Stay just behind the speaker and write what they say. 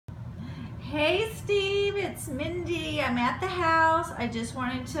Hey Steve, it's Mindy. I'm at the house. I just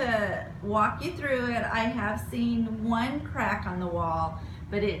wanted to walk you through it. I have seen one crack on the wall,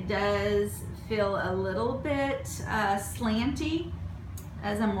 but it does feel a little bit slanty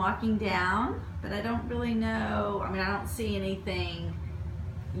as I'm walking down, but I don't really know. I mean, I don't see anything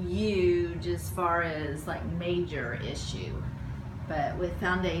huge as far as like major issue. But with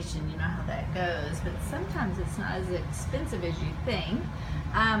foundation, you know how that goes, but sometimes it's not as expensive as you think.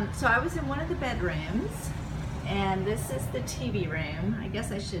 So I was in one of the bedrooms, and this is the TV room. I guess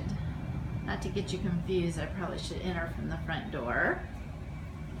I should, not to get you confused, I probably should enter from the front door.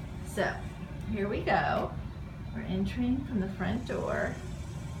 So here we go. We're entering from the front door.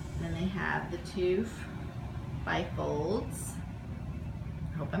 Then they have the two bifolds.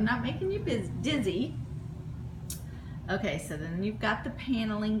 Hope I'm not making you dizzy. Okay, so then you've got the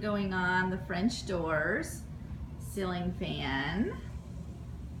paneling going on, the French doors, ceiling fan.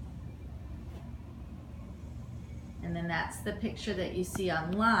 And then that's the picture that you see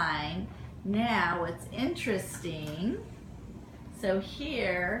online. Now what's interesting, so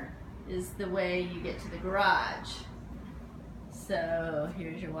here is the way you get to the garage. So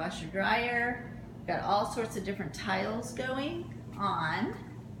here's your washer dryer. Got all sorts of different tiles going on.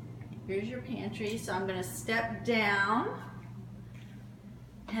 Here's your pantry, so I'm gonna step down.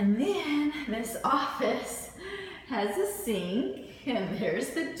 And then this office has a sink, and there's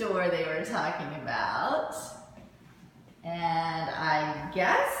the door they were talking about. And I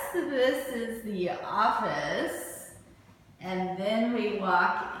guess this is the office. And then we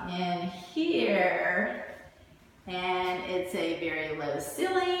walk in here, and it's a very low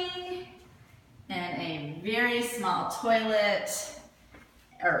ceiling and a very small toilet.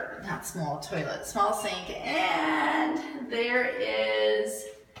 Or not small toilet, small sink, and there is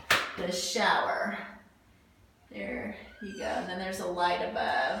the shower. There you go, and then there's a light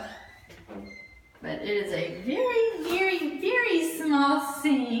above. But it is a very, very, very small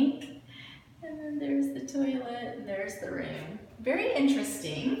sink. And then there's the toilet, and there's the room. Very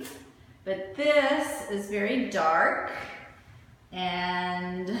interesting, but this is very dark,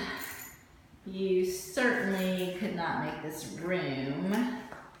 and you certainly could not make this room,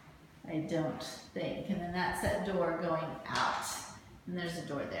 I don't think. And then that's that door going out. And there's a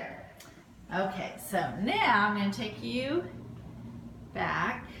door there. Okay, so now I'm going to take you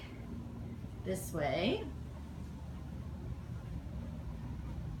back this way.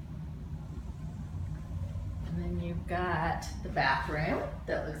 And then you've got the bathroom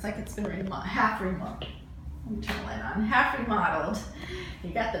that looks like it's been half remodeled. Let me turn the light on. Half remodeled.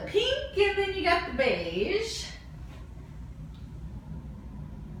 You got the pink, and then you got the beige.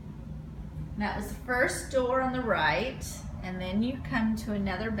 That was the first door on the right, and then you come to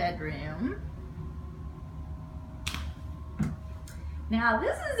another bedroom. Now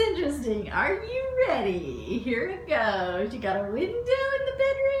this is interesting. Are you ready? Here it goes. You got a window in the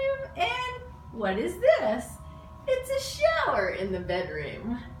bedroom, and what is this? It's a shower in the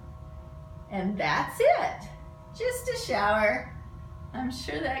bedroom. And that's it. Just a shower. I'm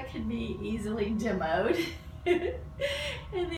sure that could be easily demoed. And